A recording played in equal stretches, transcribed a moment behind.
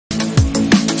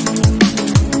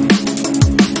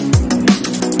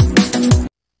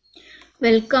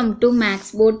Welcome to Max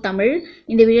Board Tamil.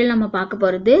 இந்த வீடியோல நம்ம பார்க்க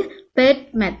போறது PERT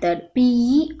method.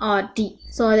 PERT.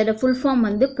 So அதோட full form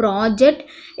வந்து Project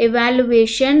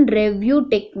Evaluation Review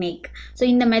Technique. So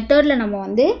இந்த மெத்தட்ல நம்ம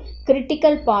வந்து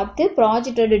critical path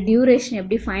ப்ராஜெக்ட்டோட டியூரேஷன்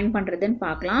எப்படி ஃபைண்ட் பண்றதுன்னு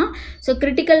பார்க்கலாம். So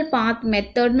critical path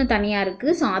மெத்தட்னு தனியா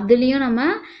இருக்கு. So அதுலயும்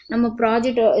நம்ம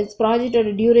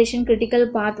ப்ராஜெக்ட்டோட டியூரேஷன் critical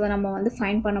path நம்ம வந்து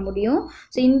ஃபைண்ட் பண்ண முடியும்.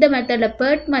 So இந்த மெத்தட்ல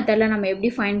PERT மெத்தட்ல நம்ம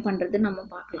எப்படி ஃபைண்ட் பண்றதுன்னு நம்ம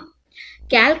பார்க்கலாம்.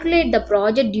 Calculate the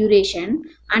project duration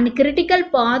and critical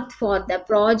path for the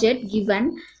project given.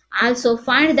 Also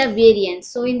find the variance.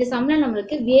 So இந்த சம்ல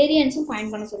நமக்கு variance find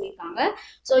பண்ண சொல்லிருக்காங்க.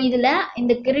 So இதுல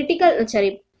இந்த PERT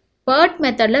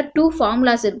மெத்தட்ல 2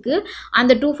 formulas இருக்கு.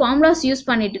 அந்த 2 formulas யூஸ்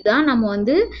பண்ணிட்டு தான் நம்ம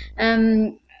வந்து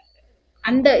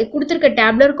அந்த கொடுத்திருக்க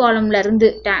டேபுலர் காலம்ல இருந்து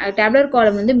டேபுலர்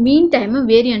காலம் வந்து மீன் டைம்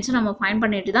வேரியன்ஸ் நம்ம ஃபைண்ட்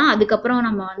பண்ணிட்டு தான் அதுக்கப்புறம்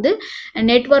நம்ம வந்து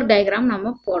நெட்வொர்க் டயக்ராம்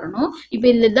நம்ம போடணும். இப்போ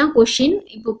இதில் தான் கொஷின்.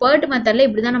 இப்போ PERT மெத்தட்ல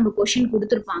இப்படி தான் நம்ம கொஷின்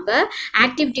கொடுத்துருப்பாங்க,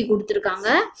 ஆக்டிவிட்டி கொடுத்துருக்காங்க,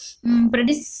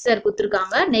 ப்ரெடிசர்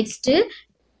கொடுத்துருக்காங்க. நெக்ஸ்ட்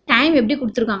டைம் எப்படி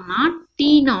கொடுத்துருக்காங்கன்னா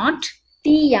T0,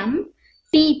 TM,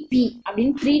 TP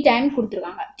அப்படின்னு 3 டைம்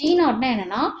கொடுத்துருக்காங்க. T0னா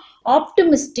என்னன்னா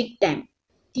optimistic time,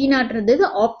 T0ன்றது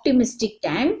optimistic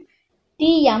time,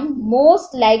 TM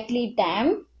most likely time,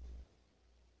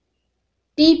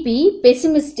 TP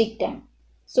pessimistic time.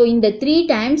 So இந்த 3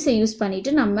 times யூஸ்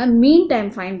பண்ணிட்டு நம்ம மீன் டைம்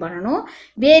ஃபைண்ட் பண்ணணும்,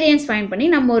 வேரியன்ஸ் ஃபைண்ட் பண்ணி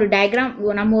நம்ம ஒரு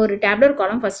டயக்ராம் ஒரு டேபுலர்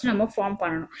காலம் ஃபர்ஸ்ட் நம்ம ஃபார்ம்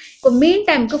பண்ணணும். இப்போ மீன்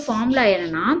டைம்க்கு ஃபார்முலா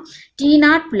என்னன்னா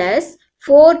T0 plus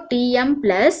 4TM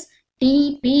plus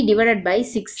TP divided by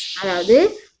 6. அதாவது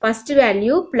first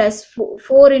value plus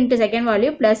 4 into second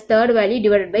value plus third value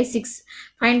divided by 6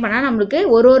 find பண்ணா நமக்கு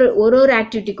ஒரு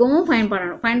ஆக்டிவிட்டிக்கும் ஃபைண்ட்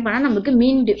பண்ணா நமக்கு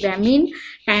மீன்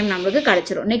டைம் நமக்கு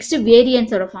கிடைச்சிரும். நெக்ஸ்ட்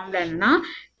வேரியன்ஸோட ஃபார்முலா என்னன்னா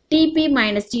TP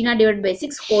minus T0 divided by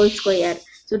 6 whole square.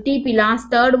 So TP last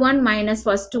third one minus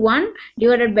first one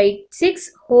divided by 6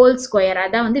 whole square.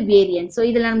 அதான் வந்து வேரியன்ஸ். ஸோ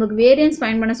இதில் நமக்கு வேரியன்ஸ்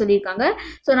ஃபைண்ட் பண்ண சொல்லியிருக்காங்க.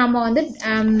 ஸோ நம்ம வந்து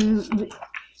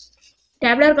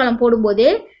டேபுலர் காலம்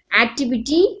போடும்போதே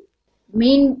activity,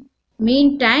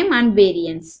 mean time and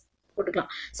variance போட்டுக்கலாம்.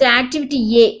 ஸோ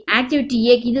ஆக்டிவிட்டி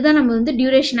ஏக்கு இதுதான் நம்ம வந்து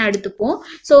டியூரேஷனை எடுத்துப்போம்.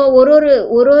 ஸோ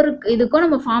ஒரு இதுக்கும்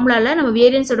நம்ம ஃபார்முலாவில் நம்ம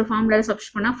வேரியன்ஸோட ஃபார்முலாவில்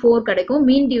சப்ஸ்டியூட் பண்ணால் 4 கிடைக்கும்.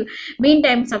 மீன்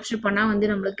டைம் சப்ஸ்டியூட் பண்ணால்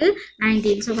வந்து நம்மளுக்கு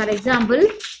 19. ஸோ ஃபார் எக்ஸாம்பிள்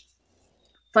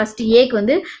ஃபர்ஸ்ட் ஏக்கு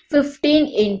வந்து 15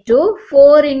 into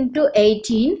 4 into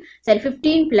 18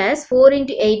 15 plus 4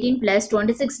 into 18 plus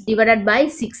 26 divided by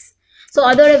 6. So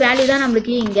அதோட வேல்யூ தான்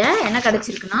நம்மளுக்கு இங்கே என்ன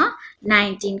கிடைச்சிருக்குன்னா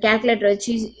 19.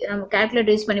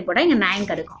 கேல்குலேட்டர் யூஸ் பண்ணி போட்டால் இங்கே 9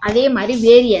 கிடைக்கும். அதே மாதிரி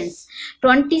variance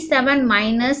 27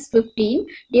 minus 15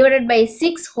 divided by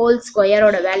 6 whole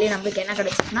squareோட value நம்மளுக்கு என்ன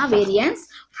கிடைச்சிருக்குன்னா வேரியன்ஸ்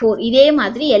 4. இதே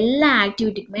மாதிரி எல்லா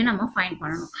ஆக்டிவிட்டிக்குமே நம்ம ஃபைண்ட்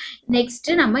பண்ணணும். நெக்ஸ்ட்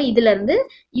நம்ம இதுல இருந்து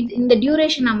இந்த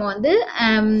டியூரேஷன் நம்ம வந்து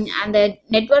அந்த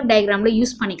நெட்வொர்க் டயக்ராம்ல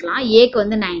யூஸ் பண்ணிக்கலாம். ஏக்கு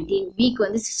வந்து 19, பிக்கு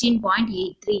வந்து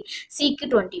 16.83, சிக்கு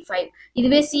 25.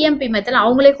 இதுவே சிஎம்பி மெத்தட்ல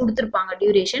அவங்களே கொடுத்துருப்பாங்க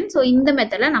டியூரேஷன். ஸோ இந்த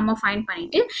மெத்தட்ல நம்ம ஃபைண்ட்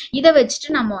பண்ணிட்டு இதை வச்சுட்டு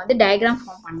நம்ம வந்து டயக்ராம்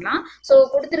ஃபார்ம் பண்ணலாம். ஸோ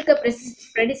கொடுத்துருக்க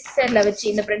ப்ரெடிசஸர்ல வச்சு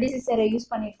இந்த ப்ரெடிசஸரை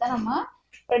யூஸ் பண்ணிட்டு தான் நம்ம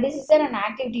ப்ரெடிசஸர் அண்ட்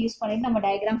ஆக்டிவிட்டி யூஸ் பண்ணிட்டு நம்ம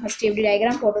டயக்ராம் ஃபர்ஸ்ட் எப்படி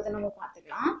டயக்ராம் போடுறதுன்னு நம்ம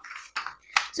பார்த்துக்கலாம்.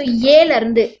 ஸோ ஏல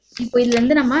இருந்து இப்போ இதுல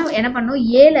இருந்து நம்ம என்ன பண்ணோம்,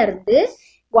 ஏல இருந்து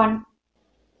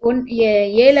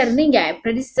ஏல இருந்து இங்க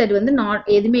ப்ரெடிசஸர் வந்து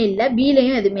எதுவுமே இல்லை,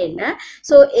 பிலையும் எதுவுமே இல்லை.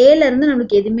 ஸோ ஏல இருந்து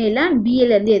நம்மளுக்கு எதுவுமே இல்லை, பில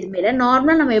இருந்து எதுவுமே இல்லை.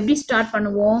 நார்மலா நம்ம எப்படி ஸ்டார்ட்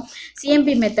பண்ணுவோம்,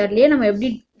 சிஎம்பி மெத்தட்லயே நம்ம எப்படி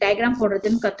டயக்ராம்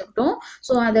போடுறதுன்னு கத்துக்கிட்டோம்.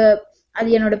 ஸோ அது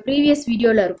என்னோட ப்ரீவியஸ்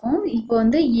வீடியோல இருக்கும். இப்போ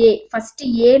வந்து ஃபர்ஸ்ட்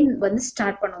ஏ வந்து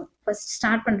ஸ்டார்ட் பண்ணுவோம். ஃபர்ஸ்ட்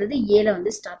ஸ்டார்ட் பண்றது ஏல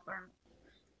வந்து ஸ்டார்ட் பண்ணணும்.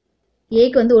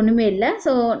 ஏக்கு வந்து ஒண்ணுமே இல்லை.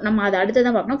 ஸோ நம்ம அதை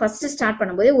அடுத்ததான் பார்க்கணும். ஃபர்ஸ்ட் ஸ்டார்ட்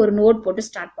பண்ணும்போதே ஒரு நோட் போட்டு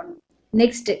ஸ்டார்ட் பண்ணணும்.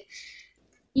 நெக்ஸ்ட்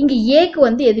இங்க ஏக்கு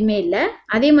வந்து எதுவுமே இல்லை,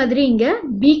 அதே மாதிரி இங்க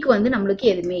பிக்கு வந்து நம்மளுக்கு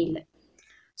எதுவுமே இல்லை.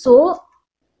 ஸோ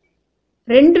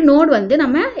 2 நோட் வந்து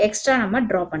நம்ம எக்ஸ்ட்ரா நம்ம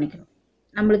ட்ரா பண்ணிக்கணும்.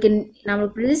 நம்மளுக்கு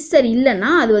ப்ரெடிசஸர்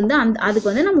இல்லைன்னா அது வந்து அதுக்கு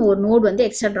வந்து நம்ம ஒரு நோட் வந்து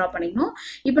எக்ஸ்ட்ரா ட்ரா பண்ணிக்கணும்.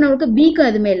 இப்போ நம்மளுக்கு பிக்கும்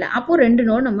எதுவுமே இல்லை, அப்போ 2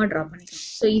 நோட் நம்ம ட்ரா பண்ணிக்கணும்.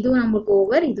 ஸோ இதுவும் நம்மளுக்கு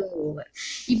ஓவர், இதுவும் ஓவர்.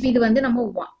 இப்போ இது வந்து நம்ம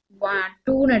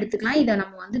 2ன்னு எடுத்துக்கலாம், இதை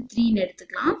நம்ம வந்து 3ன்னு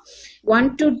எடுத்துக்கலாம்.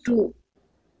 1 to 2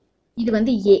 இது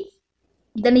வந்து ஏ,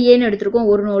 இதனை ஏன்னு எடுத்திருக்கோம்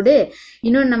ஒரு நோடு.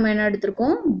 இன்னொன்று நம்ம என்ன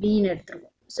எடுத்திருக்கோம், பின்னு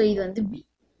எடுத்திருக்கோம். ஸோ இது வந்து பி.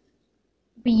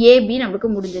 இப்போ ஏபி நம்மளுக்கு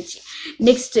முடிஞ்சிச்சு.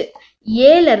 நெக்ஸ்ட்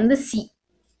ஏல இருந்து சி.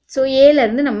 ஸோ ஏல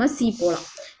இருந்து நம்ம சி போகலாம்.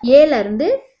 ஏல இருந்து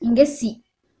இங்க சி,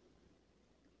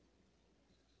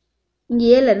 இங்க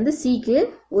ஏல இருந்து சிக்கு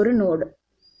ஒரு நோடு,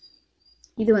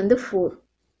 இது வந்து 4.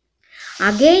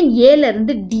 அகைன் ஏல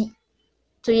இருந்து டி.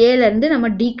 ஸோ ஏல இருந்து நம்ம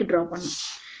டிக்கு ட்ரா பண்ணோம்.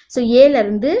 ஸோ ஏல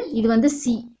இருந்து இது வந்து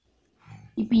சி,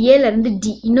 இப்போ ஏல இருந்து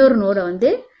டி இன்னொரு நோடை வந்து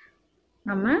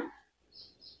நம்ம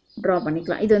ட்ரா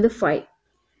பண்ணிக்கலாம். இது வந்து 5,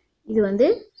 இது வந்து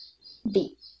டி.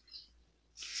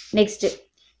 நெக்ஸ்ட்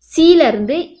சில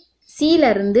இருந்து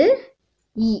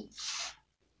இ.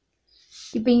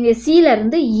 இப்போ இங்க சில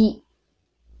இருந்து இ,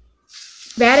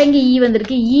 வேற எங்க இ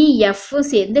வந்திருக்கு, இ எஃப்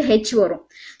சேர்ந்து ஹெச் வரும்.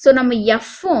 ஸோ நம்ம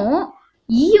எஃப்பும்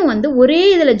ஈயும் வந்து ஒரே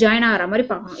இதில் ஜாயின் ஆகிற மாதிரி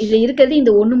பார்க்கணும். இதில் இருக்கிறது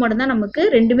இந்த ஒன்று மட்டும்தான் நமக்கு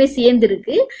ரெண்டுமே சேர்ந்து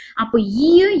இருக்கு. அப்போ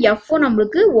ஈயும் எஃப்பும்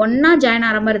நம்மளுக்கு ஒன்னா ஜாயின்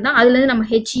ஆகிற மாதிரி இருந்தால் அதுலேருந்து நம்ம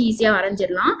ஹெச் ஈஸியாக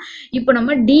வரைஞ்சிடலாம். இப்போ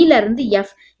நம்ம டில இருந்து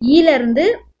எஃப், இல இருந்து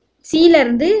சில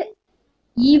இருந்து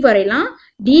இ வரையலாம்,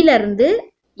 டில இருந்து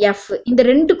எஃப், இந்த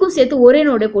ரெண்டுக்கும் சேர்த்து ஒரே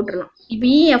நோடே போட்டுடலாம். இப்போ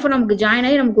இ எஃப் நமக்கு ஜாயின்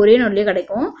ஆகி நமக்கு ஒரே நோட்லேயே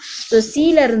கிடைக்கும். ஸோ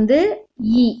சில இருந்து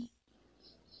இ,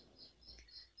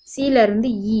 சில இருந்து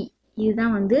இ,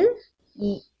 இதுதான் வந்து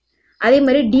இ. அதே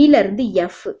மாதிரி டில இருந்து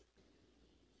எஃப்,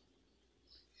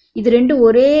 இது ரெண்டு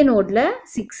ஒரே நோட்ல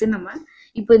 6 நம்ம.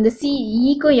 இப்போ இந்த சி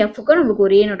ஈக்கும் எஃப்க்கும் நமக்கு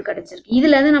ஒரே நோட் கிடைச்சிருக்கு.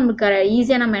 இதுல இருந்து நமக்கு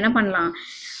ஈஸியா நம்ம என்ன பண்ணலாம்,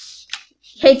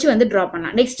 ஹெச் வந்து ட்ரா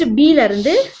பண்ணலாம். நெக்ஸ்ட் பில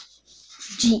இருந்து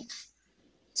ஜி.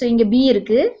 ஸோ இங்க பி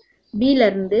இருக்கு, பில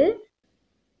இருந்து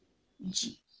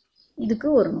ஜி, இதுக்கு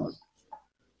ஒரு நோட்,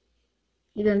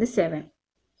 இது வந்து 7.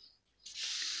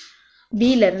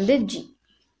 பில இருந்து ஜி.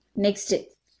 நெக்ஸ்ட்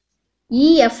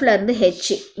இஎஃப்ல இருந்து ஹெச்,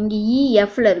 இங்க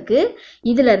இஎஃப்ல இருக்கு,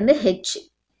 இதுல இருந்து ஹெச்,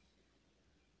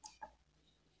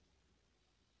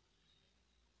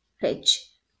 ஹெச்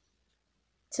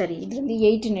சரி, இது வந்து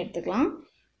 8ன்னு எடுத்துக்கலாம்.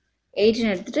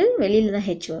 8ன்னு எடுத்துட்டு வெளியில தான்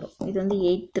ஹெச் வரும். இது வந்து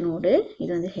 8th நோடு,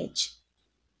 இது வந்து ஹெச்.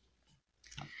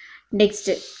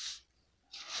 நெக்ஸ்ட்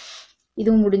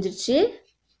இதுவும் முடிஞ்சிருச்சு.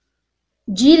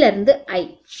 ஜில இருந்து ஐ.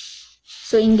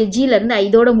 ஸோ இங்க ஜில இருந்து ஐ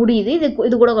இதோட முடியுது.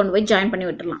 இது கூட கொண்டு போய் ஜாயின் பண்ணி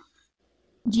விட்டுறலாம்.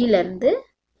 ஜில இருந்து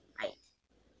ஐ.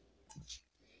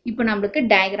 இப்போ நம்மளுக்கு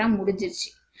டயக்ராம் முடிஞ்சிருச்சு.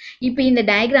 இப்போ இந்த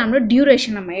டயக்ராம்ல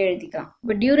டியூரேஷன் நம்ம எழுதிக்கலாம்.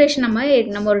 இப்போ டியூரேஷன் நம்ம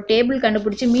ஒரு டேபிள்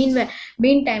கண்டுபிடிச்சி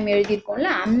மீன் டைம் எழுதியிருக்கோம்ல,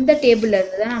 அந்த டேபிள்ல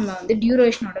இருந்து தான் நம்ம வந்து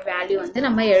டியூரேஷனோட வேல்யூ வந்து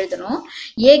நம்ம எழுதணும்.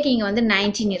 ஏக்கு இங்க வந்து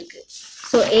 19 இருக்கு.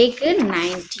 ஸோ ஏக்கு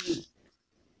 19.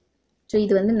 ஸோ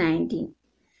இது வந்து 19.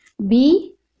 பி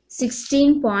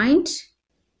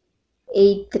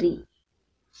 16.83.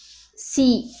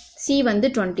 சி வந்து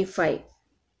 25.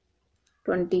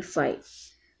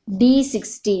 D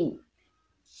 16,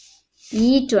 E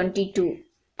 22,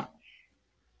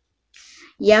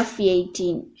 F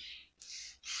 18,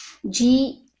 G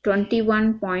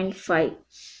 21.5,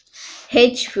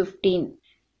 H 15,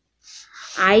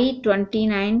 I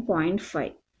 29.5.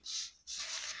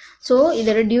 So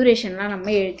இதோட டியூரேஷன்லாம் நம்ம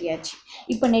எழுதியாச்சு.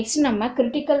 இப்போ நெக்ஸ்ட் நம்ம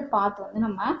கிரிட்டிக்கல் பாத் வந்து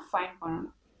நம்ம ஃபைண்ட்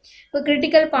பண்ணணும். இப்போ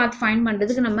கிரிட்டிக்கல் பாத் ஃபைண்ட்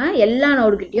பண்ணுறதுக்கு நம்ம எல்லா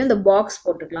நோடுகிட்டையும் இந்த பாக்ஸ்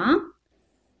போட்டுக்கலாம்.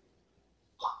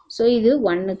 ஸோ இது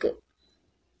 1க்கு,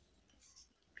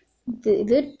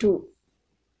 இது 2,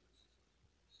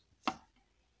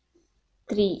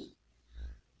 3,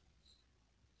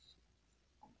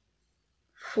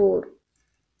 4,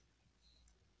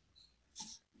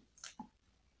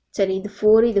 சரி இது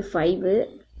 4, இது 5,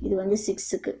 இது வந்து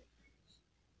 6க்கு,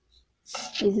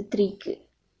 இது 3க்கு,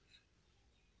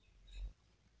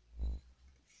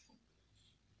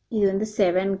 இது வந்து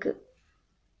 7க்கு,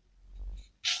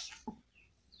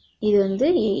 இது வந்து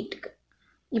 8க்கு.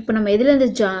 இப்போ நம்ம எதுலேருந்து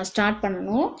ஸ்டார்ட்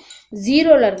பண்ணணும்,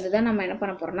 0ல இருந்து தான் நம்ம என்ன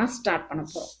பண்ண போறோம்னா ஸ்டார்ட் பண்ண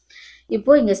போறோம்.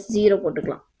 இப்போ இங்க 0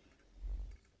 போட்டுக்கலாம்.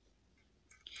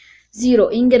 0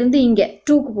 இங்க இருந்து இங்க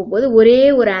 2க்கு போகும்போது ஒரே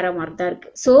ஒரு ஆரோ மார்க் தான் இருக்கு.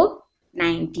 ஸோ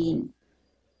 19,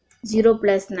 0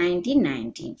 + 19,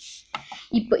 19.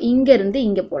 இப்போ இங்க இருந்து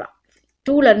இங்க போகலாம்.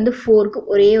 2ல இருந்து 4க்கு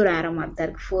ஒரே ஒரு ஆரோ மார்க் தான்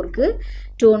இருக்கு. 4க்கு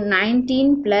 19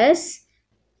 +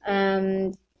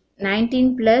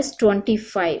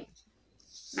 25,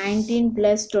 19 +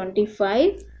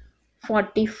 25,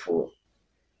 44.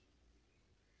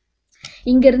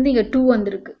 இங்க இருந்து இங்க 2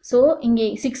 வந்திருக்கு. ஸோ இங்க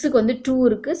 6க்கு வந்து 2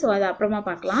 இருக்கு. ஸோ அது அப்புறமா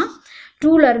பார்க்கலாம்.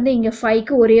 2ல இருந்து இங்க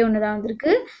 5க்கு ஒரே ஒன்று தான்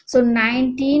வந்திருக்கு. ஸோ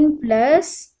 19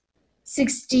 +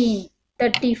 16,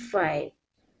 35.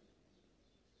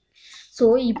 ஸோ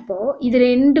இப்போ இது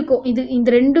ரெண்டுக்கும் இந்த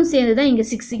ரெண்டும் சேர்ந்து தான் இங்கே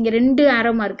 6, இங்கே 2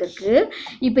 ஆரோ மார்க் இருக்கு.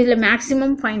 இப்போ இதில்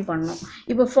மேக்ஸிமம் ஃபைண்ட் பண்ணணும்.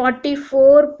 இப்போ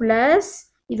 44 +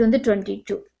 இது வந்து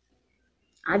 22,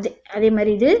 அதே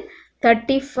மாதிரி இது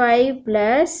 35 +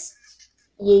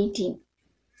 18.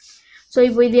 ஸோ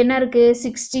இப்போ இது என்ன இருக்கு,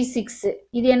 66.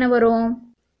 இது என்ன வரும்,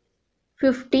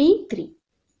 53.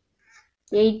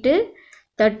 8,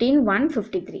 13, 1,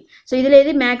 53. ஸோ இதில்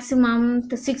எது மேக்ஸிமம்,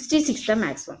 66 தான்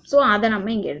மேக்ஸிமம். ஸோ அதை நம்ம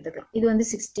இங்கே எடுத்துக்கலாம். இது வந்து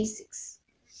 66.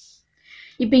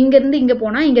 இப்போ இங்கேருந்து இங்கே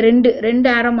போனால் இங்கே ரெண்டு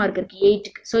ஆரோ மார்க் இருக்குது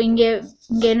 8க்கு. ஸோ இங்கே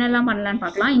என்னெல்லாம் பண்ணலான்னு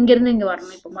பார்க்கலாம். இங்கேருந்து இங்கே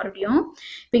வரணும். இப்போ மறுபடியும்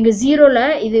இப்போ இங்கே 0ல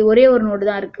இது ஒரே ஒரு நோடு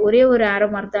தான் இருக்குது, ஒரே ஒரு ஆரோ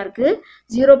மார்க் தான் இருக்குது.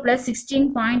 0 +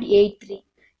 16.83.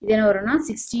 இது என்ன வரும்னா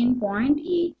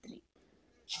 16.83.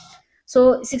 ஸோ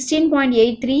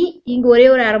 16.83 இங்கே ஒரே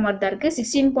ஒரு ஆரோ மார்க் தான் இருக்குது.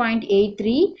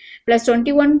 16.83 +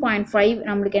 21.5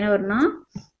 நம்மளுக்கு என்ன வரும்னா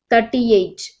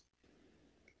 38.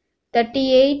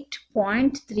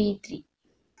 38.33.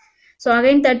 So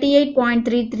again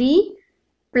 38.33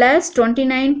 plus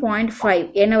 29.5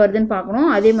 என்ன வருதுன்னு பார்க்கணும்.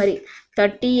 அதே மாதிரி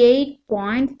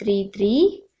 38.33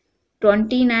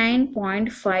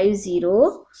 29.50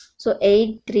 so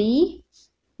 8 3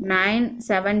 9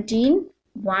 17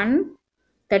 1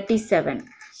 37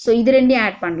 so இது ரெண்டையும்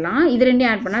ஆட் பண்ணலாம். இது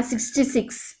ரெண்டையும் ஆட் பண்ணா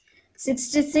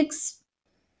 66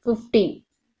 15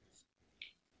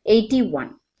 81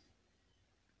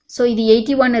 so இது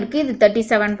 81 இருக்கு, இது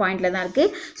 37 பாயிண்ட்ல தான் இருக்கு.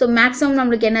 so மேக்ஸிமம்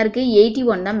நமக்கு என்ன இருக்கு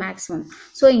 81 தான் மேக்ஸிமம்.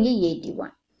 so இங்க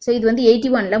 81 so இது வந்து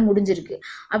 81ல முடிஞ்சிருக்கு.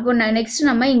 அப்போ நெக்ஸ்ட்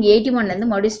நம்ம இங்க 81ல இருந்து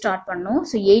மறுபடியும் ஸ்டார்ட் பண்ணோம்.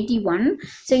 so 81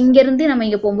 so இங்க இருந்து நம்ம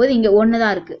இங்க போகும்போது இங்க 1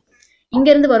 தான் இருக்கு, இங்க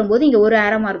இருந்து வரும்போது இங்க ஒரு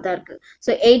ஆரோ மார்க் தான் இருக்கு. so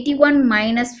 81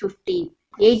 minus 15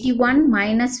 81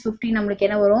 minus 15 நமக்கு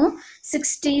என்ன வரும்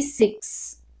 66.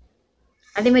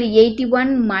 அதே மாதிரி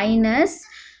 81 minus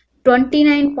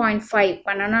 29.5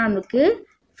 பண்ணனா நமக்கு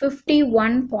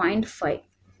 51.5.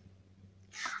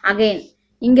 again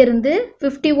இங்க இருந்து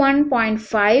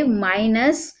 51.5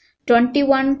 minus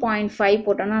 21.5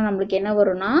 போட்டோம்னா நமக்கு என்ன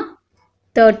வரும்னா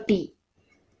 30.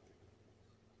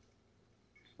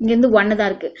 இங்க இருந்து 1 தான்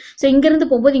இருக்கு. சோ இங்க இருந்து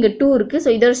போகும்போது இங்க 2 இருக்கு. சோ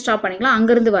இதோட ஸ்டாப் பண்ணிக்கலாம். அங்க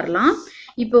இருந்து வரலாம்.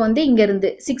 இப்போ வந்து இங்க இருந்து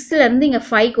 6ல இருந்து இங்க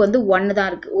 5க்கு வந்து 1 தான்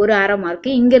இருக்கு. ஒரு ஆரோ மார்க்.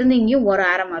 இங்க இருந்து இங்கயும் ஒரு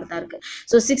ஆரோ மார்க் தான் இருக்கு.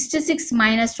 So 66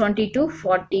 minus 22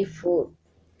 44.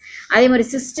 அதே மாதிரி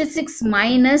 66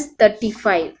 minus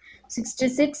 35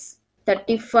 66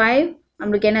 35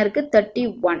 நமக்கு என்ன இருக்கு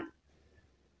 31.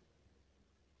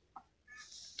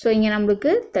 சோ இங்க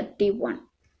நமக்கு 31.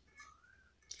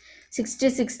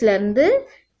 66ல இருந்து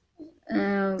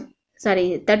சாரி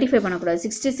 35 பண்ணக்கூடாது.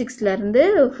 66ல இருந்து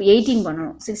 18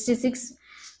 பண்ணணும். 66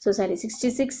 so sorry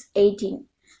 66 18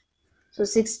 so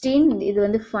 16 இது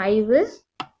வந்து 5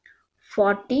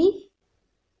 40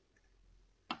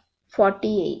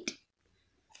 48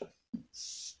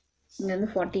 இங்க வந்து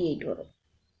 48 வரும்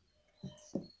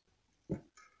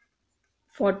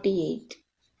 48.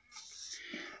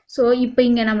 so இப்போ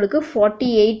இங்க நமக்கு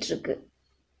 48 இருக்கு,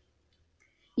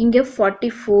 இங்க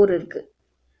 44 இருக்கு.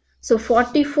 so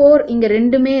 44 இங்க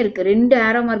ரெண்டுமே இருக்கு, ரெண்டு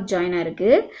arrow mark join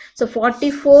இருக்கு. so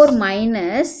 44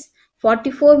 minus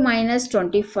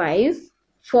 25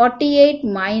 48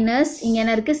 minus இங்க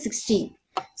என்ன இருக்கு 16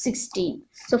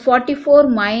 so 44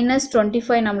 minus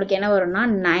 25 நமக்கு என்ன வரும்னா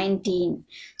 19.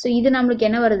 so இது நமக்கு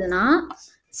என்ன வருதுன்னா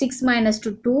 6 minus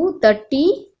 2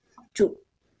 32.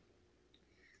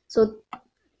 so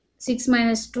 6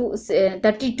 minus 2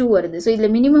 32 வருது. so இதுல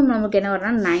minimum நமக்கு என்ன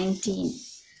வரும்னா 19.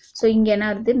 so இங்க என்ன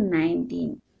வருது 19.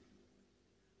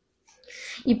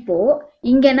 இப்போ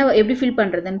இங்க என்ன எப்படி ஃபில்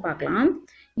பண்றதுன்னு பார்க்கலாம்.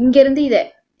 இங்க இருந்து இத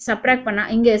சப்ட்ராக்ட் பண்ணா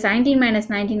இங்க 19 minus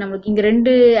 19 நமக்கு இங்க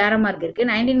ரெண்டு ஆரோ மார்க் இருக்கு.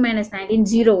 19 minus 19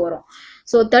 0 வரும்.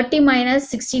 so 30 minus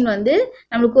 16 வந்து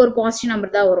நமக்கு ஒரு பாசிட்டிவ்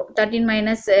நம்பர் தான் வரும். 30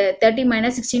 minus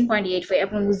 16.85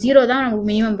 அப்ப நமக்கு 0 தான் நமக்கு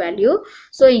மினிமம் வேல்யூ.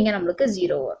 so இங்க நமக்கு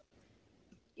 0 வரும்.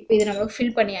 இப்போ இது நமக்கு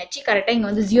ஃபில் பண்ணியாச்சு. கரெக்ட்டா இங்க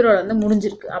வந்து 0ல வந்து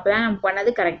முடிஞ்சிருக்கு. அப்பதான் நம்ம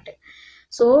பண்ணது கரெக்ட்.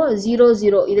 so 0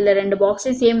 0 இதுல ரெண்டு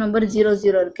பாக்ஸ்லயும் சேம் நம்பர் 0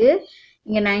 0 இருக்கு.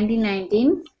 இங்க 19 19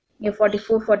 இங்க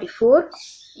 44 44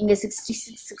 இங்க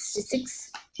 66 66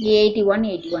 இங்க 81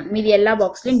 81 மீதி எல்லா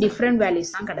பாக்ஸ்லயும் டிஃபரண்ட்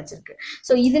வேல்யூஸ் தான் கிடைச்சிருக்கு.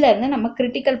 so இதுல இருந்து நம்ம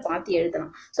கிரிட்டிக்கல் பாத்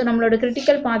எழுதலாம். so நம்மளோட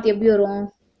கிரிட்டிக்கல் பாத் எப்படி வரும்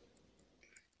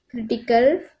critical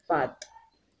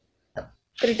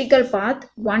path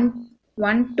 1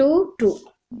 1 to 2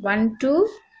 1 to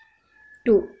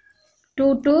 2 2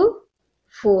 to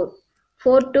 4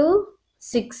 4 to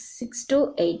 6 6 to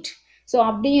 8. so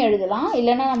அப்படியும் எழுதலாம்.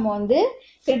 இல்லனா நம்ம வந்து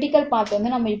கிரிட்டிக்கல் பாத் வந்து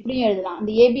நம்ம இப்படியும் எழுதலாம்.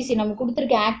 இந்த ஏபிசி நம்ம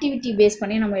கொடுத்திருக்க ஆக்டிவிட்டி பேஸ்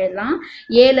பண்ணி நம்ம எழுதலாம்.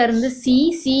 A ல இருந்து C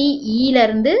C E ல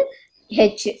இருந்து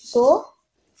H. so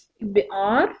இப்படி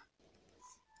R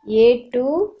A to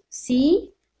C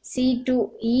C to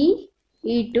E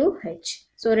E to H.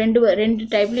 so ரெண்டு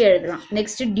டைப்ல எழுதலாம்.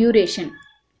 Next duration.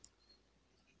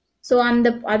 so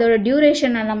அதோட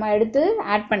டியூரேஷன் நம்ம எடுத்து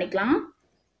ஆட் பண்ணிக்கலாம்.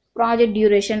 project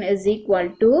duration is equal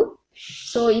to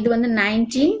so இது வந்து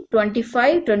 19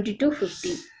 25 22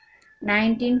 15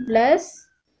 19 plus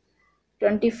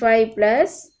 25 plus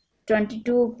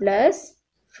 22 plus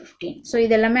 15 so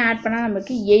இதெல்லாமே ஆட் பண்ணா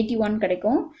நமக்கு 81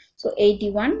 கிடைக்கும். so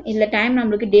 81 இதுல டைம்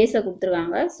நமக்கு டேஸ்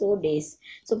கொடுத்திருக்காங்க. so days.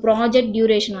 so project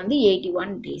duration வந்து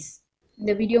 81 days.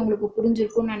 இந்த வீடியோ உங்களுக்கு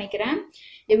புரிஞ்சிருக்கும்னு நினைக்கிறேன்.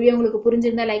 இந்த வீடியோ உங்களுக்கு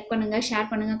புரிஞ்சிருந்தா லைக் பண்ணுங்க, ஷேர்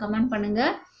பண்ணுங்க, கமெண்ட் பண்ணுங்க.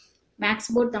 மேக்ஸ்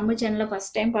போர்ட் தமிழ் சேனலை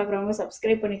ஃபர்ஸ்ட் டைம் பார்க்குறவங்க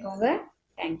சப்ஸ்கிரைப் பண்ணிக்கோங்க.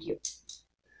 தேங்க்யூ.